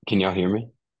Pierce. Can y'all hear me?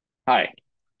 Hi.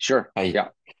 Sure. Hi. Yeah.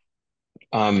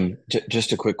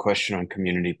 Just a quick question on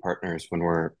community partners when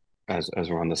as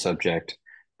we're on the subject.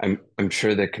 I'm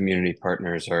sure that community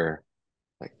partners are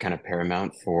like kind of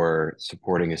paramount for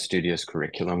supporting a studio's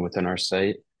curriculum within our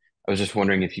site. I was just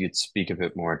wondering if you'd speak a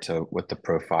bit more to what the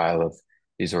profile of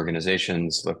these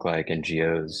organizations look like,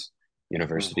 NGOs,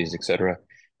 universities, et cetera,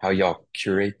 how y'all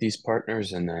curate these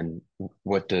partners, and then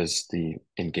what does the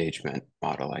engagement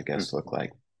model, I guess, look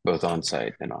like, both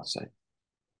on-site and off-site?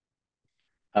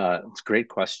 It's a great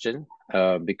question,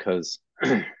 because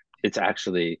it's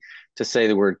actually, to say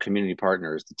the word community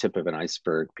partner is the tip of an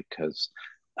iceberg, because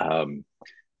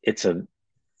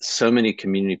so many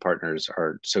community partners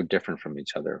are so different from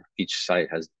each other. Each site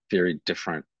has very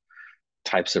different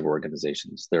types of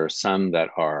organizations. There are some that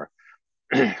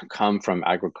come from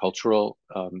agricultural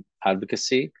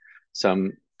advocacy.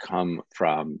 Some come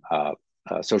from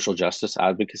social justice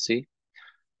advocacy.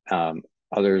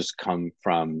 Others come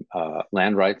from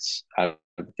land rights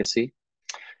advocacy.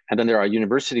 And then there are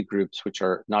university groups which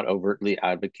are not overtly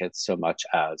advocates so much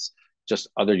as just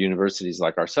other universities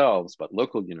like ourselves, but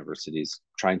local universities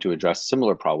trying to address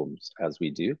similar problems as we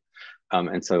do.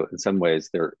 And so in some ways,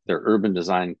 they're urban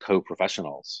design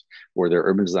co-professionals, or they're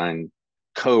urban design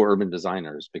co-urban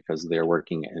designers, because they're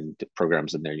working in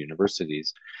programs in their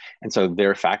universities. And so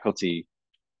their faculty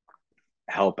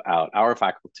help out our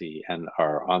faculty and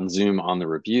are on Zoom on the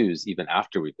reviews even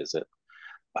after we visit.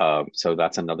 So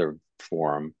that's another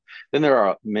forum. Then there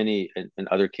are many, in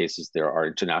other cases, there are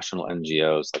international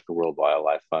NGOs like the World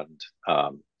Wildlife Fund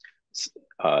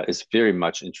is very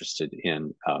much interested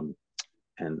in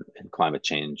climate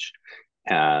change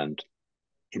and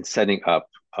in setting up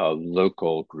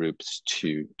local groups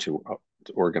to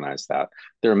organize that.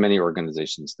 There are many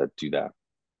organizations that do that.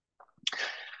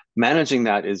 Managing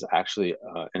that is actually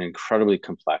an incredibly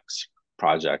complex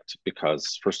project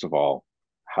because, first of all,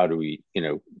 how do we,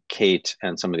 Kate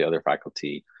and some of the other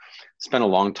faculty spent a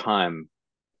long time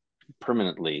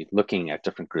permanently looking at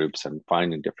different groups and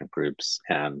finding different groups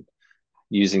and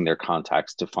using their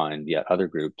contacts to find yet other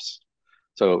groups.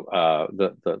 So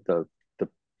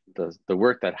the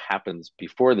work that happens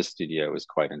before the studio is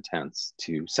quite intense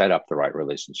to set up the right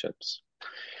relationships.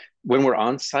 When we're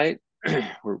on site,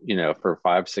 we're, for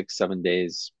 5, 6, 7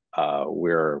 days,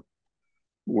 we're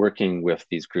working with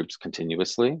these groups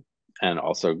continuously and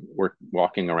also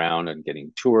walking around and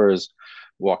getting tours,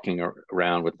 walking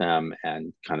around with them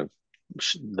and kind of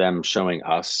them showing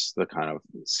us the kind of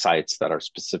sites that are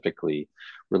specifically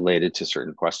related to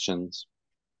certain questions.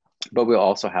 But we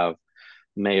also have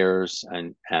mayors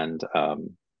and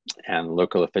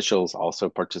local officials also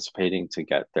participating to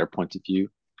get their point of view.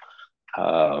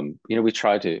 We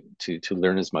try to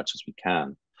learn as much as we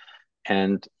can,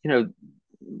 and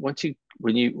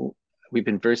we've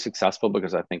been very successful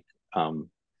because I think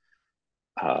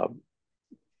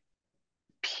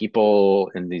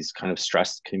people in these kind of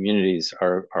stressed communities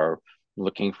are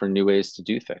looking for new ways to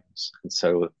do things, and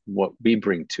so what we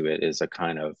bring to it is a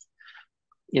kind of,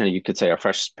 you could say a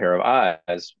fresh pair of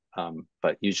eyes,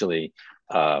 but usually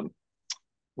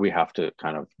we have to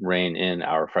kind of rein in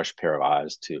our fresh pair of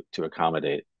eyes to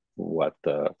accommodate what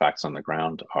the facts on the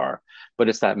ground are. But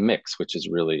it's that mix which is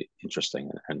really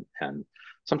interesting and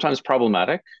sometimes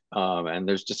problematic, and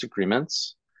there's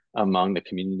disagreements among the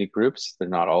community groups. They're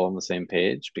not all on the same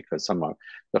page because some of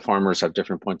the farmers have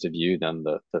different points of view than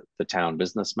the town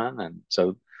businessmen, and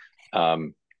so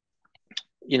we're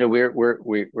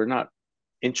not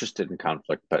interested in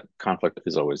conflict, but conflict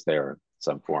is always there in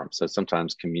some form. So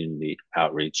sometimes community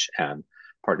outreach and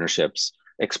partnerships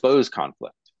expose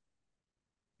conflict.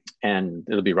 And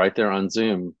it'll be right there on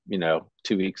Zoom,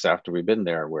 2 weeks after we've been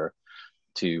there, where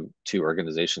two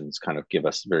organizations kind of give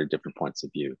us very different points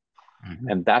of view. Mm-hmm.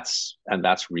 And that's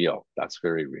real. That's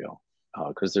very real.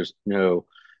 Because there's no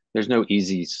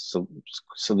easy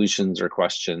solutions or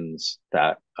questions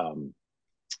that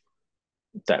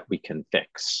we can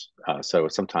fix. So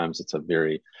sometimes it's a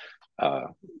very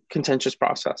contentious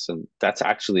process, and that's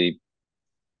actually,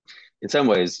 in some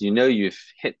ways, you've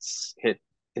hit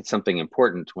something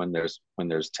important when there's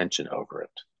tension over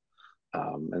it,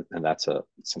 and that's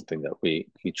something that we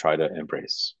try to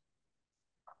embrace.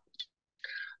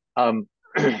 The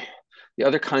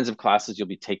other kinds of classes you'll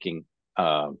be taking.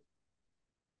 Well,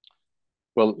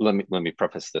 let me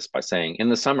preface this by saying, in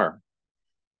the summer,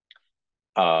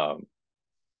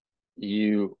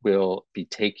 you will be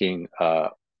taking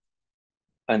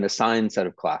an assigned set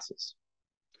of classes.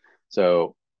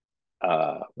 So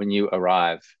when you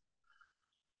arrive,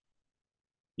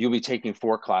 you'll be taking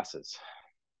 4 classes: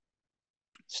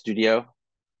 studio,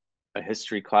 a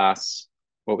history class,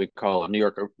 what we call a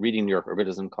reading New York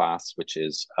urbanism class, which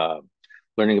is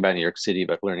learning about New York City,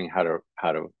 but learning how to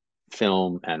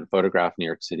film and photograph New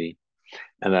York City,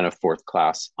 and then a 4th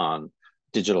class on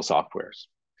digital softwares.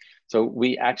 So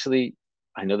we actually,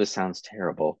 I know this sounds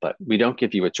terrible, but we don't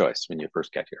give you a choice when you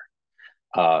first get here.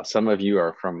 Some of you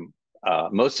are from,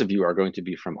 most of you are going to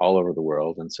be from all over the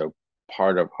world. And so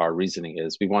part of our reasoning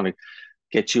is we want to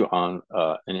get you on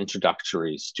an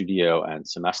introductory studio and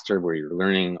semester where you're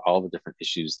learning all the different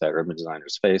issues that urban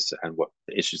designers face and what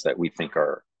the issues that we think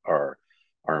are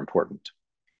important.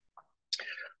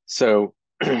 So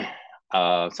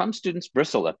some students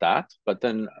bristle at that, but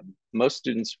then most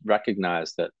students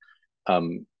recognize that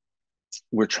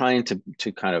we're trying to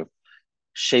kind of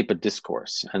shape a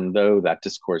discourse, and though that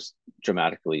discourse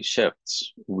dramatically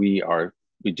shifts, we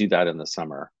do that in the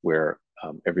summer, where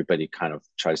everybody kind of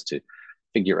tries to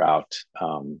figure out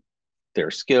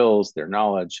their skills, their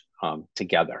knowledge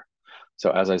together.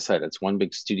 So as I said, it's one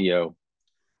big studio.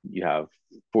 You have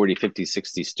 40, 50,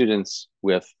 60 students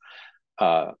with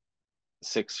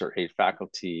 6 or 8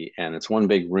 faculty, and it's one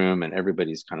big room, and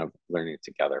everybody's kind of learning it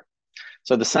together.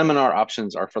 So the seminar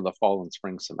options are for the fall and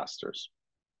spring semesters.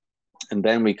 And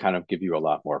then we kind of give you a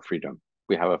lot more freedom.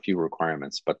 We have a few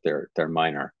requirements, but they're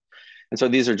minor. And so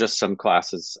these are just some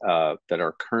classes that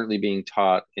are currently being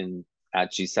taught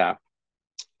at GSAPP,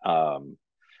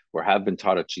 or have been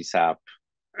taught at GSAPP.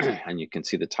 And you can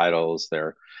see the titles.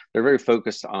 They're very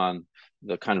focused on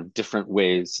the kind of different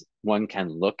ways one can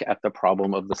look at the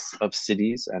problem of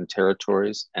cities and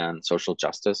territories and social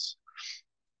justice,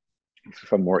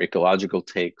 from more ecological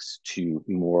takes to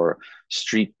more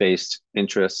street-based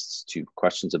interests to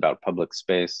questions about public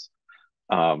space.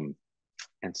 And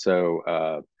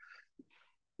so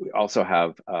we also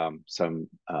have some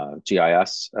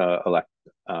GIS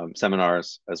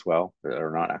seminars as well that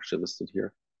are not actually listed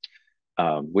here,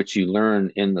 which you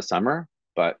learn in the summer,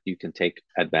 but you can take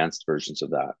advanced versions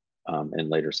of that in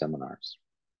later seminars.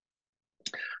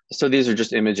 So these are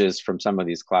just images from some of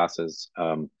these classes.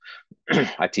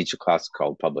 I teach a class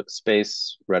called Public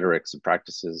Space, Rhetorics and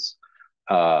Practices.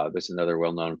 There's another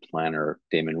well-known planner,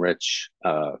 Damon Rich,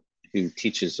 who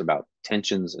teaches about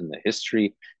tensions in the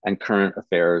history and current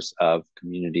affairs of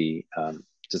community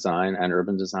design and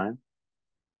urban design.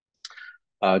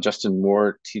 Justin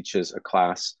Moore teaches a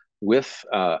class with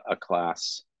a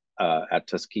class at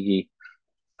Tuskegee,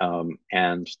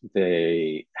 and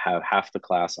they have half the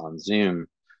class on Zoom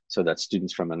so that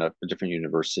students from a different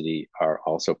university are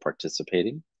also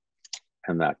participating,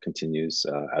 and that continues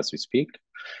as we speak.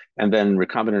 And then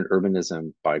Recombinant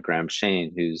Urbanism by Graham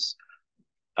Shane, who's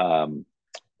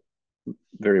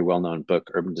very well-known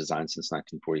book, Urban Design Since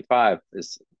 1945,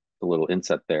 is a little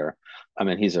inset there. I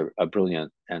mean, he's a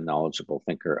brilliant and knowledgeable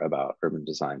thinker about urban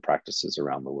design practices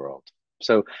around the world.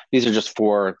 So these are just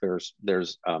four.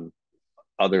 There's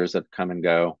others that come and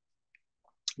go,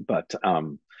 but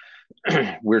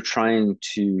we're trying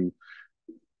to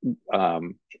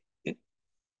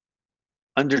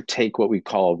undertake what we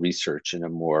call research in a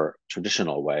more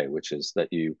traditional way, which is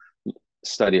that you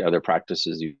study other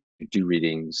practices, you do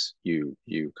readings, you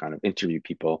kind of interview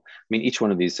people. I mean, each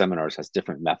one of these seminars has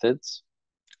different methods,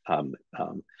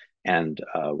 and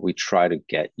we try to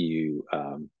get you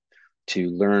to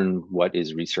learn what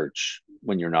is research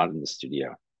when you're not in the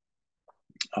studio.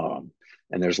 And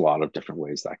there's a lot of different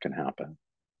ways that can happen.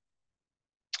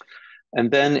 And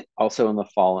then also in the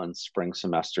fall and spring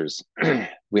semesters,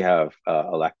 we have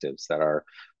electives that are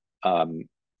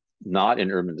not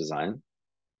in urban design.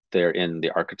 They're in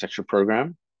the architecture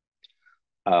program.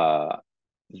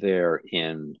 They're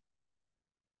in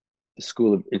the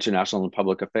School of International and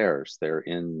Public Affairs. They're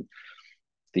in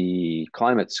the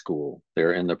climate school.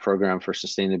 They're in the program for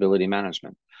sustainability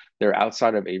management. They're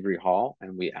outside of Avery Hall,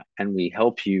 and we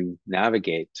help you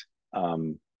navigate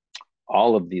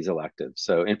all of these electives.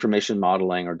 So information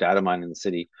modeling or data mining in the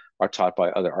city are taught by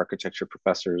other architecture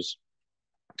professors.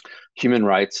 Human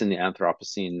rights in the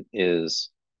Anthropocene is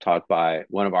taught by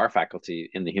one of our faculty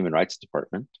in the Human Rights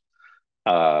Department.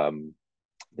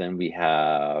 Then we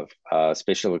have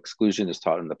spatial exclusion is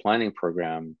taught in the planning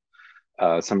program.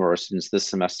 Some of our students this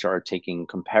semester are taking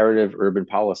comparative urban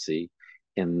policy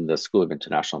in the School of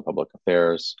International and Public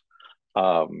Affairs.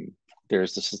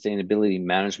 There's the sustainability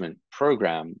management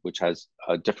program, which has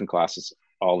different classes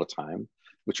all the time,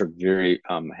 which are very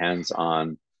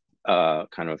hands-on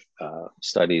kind of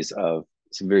studies of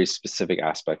some very specific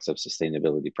aspects of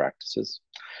sustainability practices.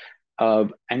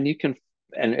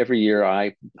 And every year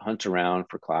I hunt around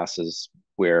for classes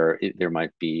where there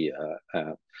might be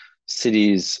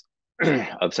cities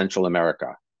of Central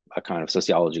America, a kind of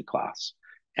sociology class.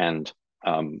 And,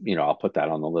 I'll put that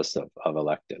on the list of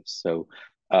electives. So,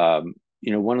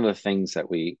 one of the things that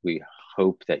we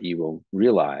hope that you will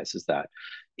realize is that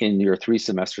in your 3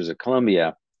 semesters at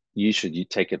Columbia, you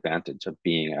take advantage of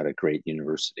being at a great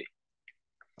university.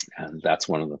 And that's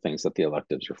one of the things that the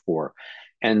electives are for.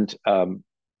 And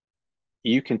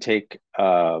you can take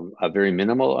a very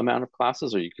minimal amount of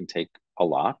classes, or you can take a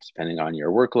lot, depending on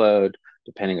your workload,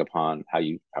 depending upon how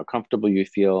comfortable you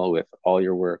feel with all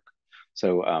your work.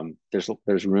 So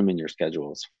there's room in your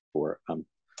schedules for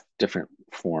different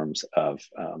forms of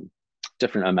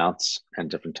different amounts and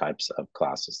different types of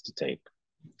classes to take.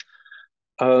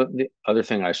 The other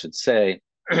thing I should say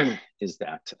is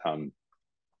that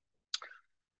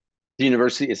the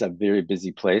university is a very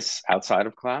busy place outside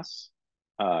of class.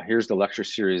 Here's the lecture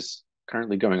series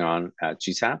currently going on at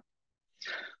GSAPP,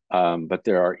 but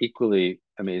there are equally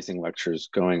amazing lectures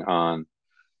going on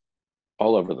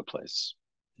all over the place.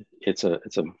 It's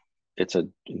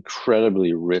an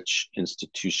incredibly rich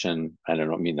institution, and I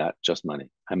don't mean that just money.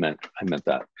 I meant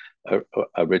that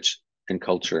a rich in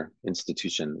culture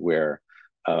institution where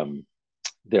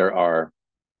there are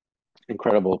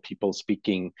incredible people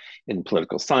speaking in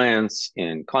political science,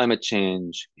 in climate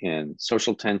change, in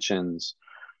social tensions,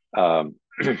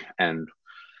 and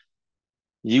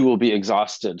you will be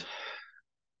exhausted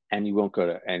and you won't go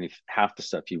to half the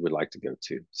stuff you would like to go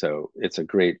to. So it's a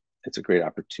great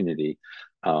opportunity.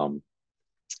 And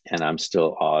I'm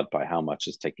still awed by how much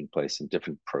is taking place in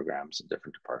different programs and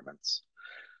different departments.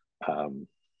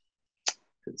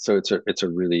 so it's a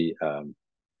really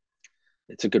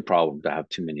it's a good problem to have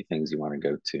too many things you want to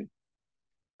go to.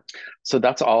 So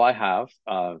that's all I have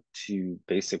to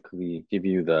basically give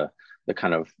you the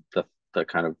kind of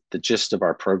the gist of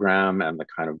our program and the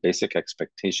kind of basic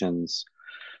expectations,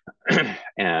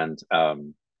 and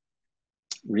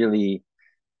really,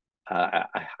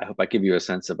 I hope I give you a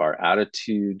sense of our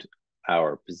attitude,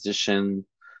 our position,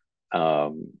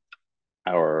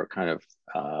 our kind of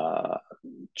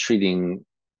treating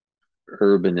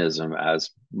urbanism as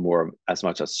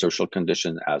much a social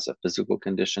condition as a physical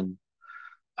condition,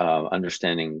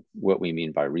 understanding what we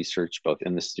mean by research, both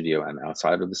in the studio and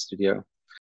outside of the studio.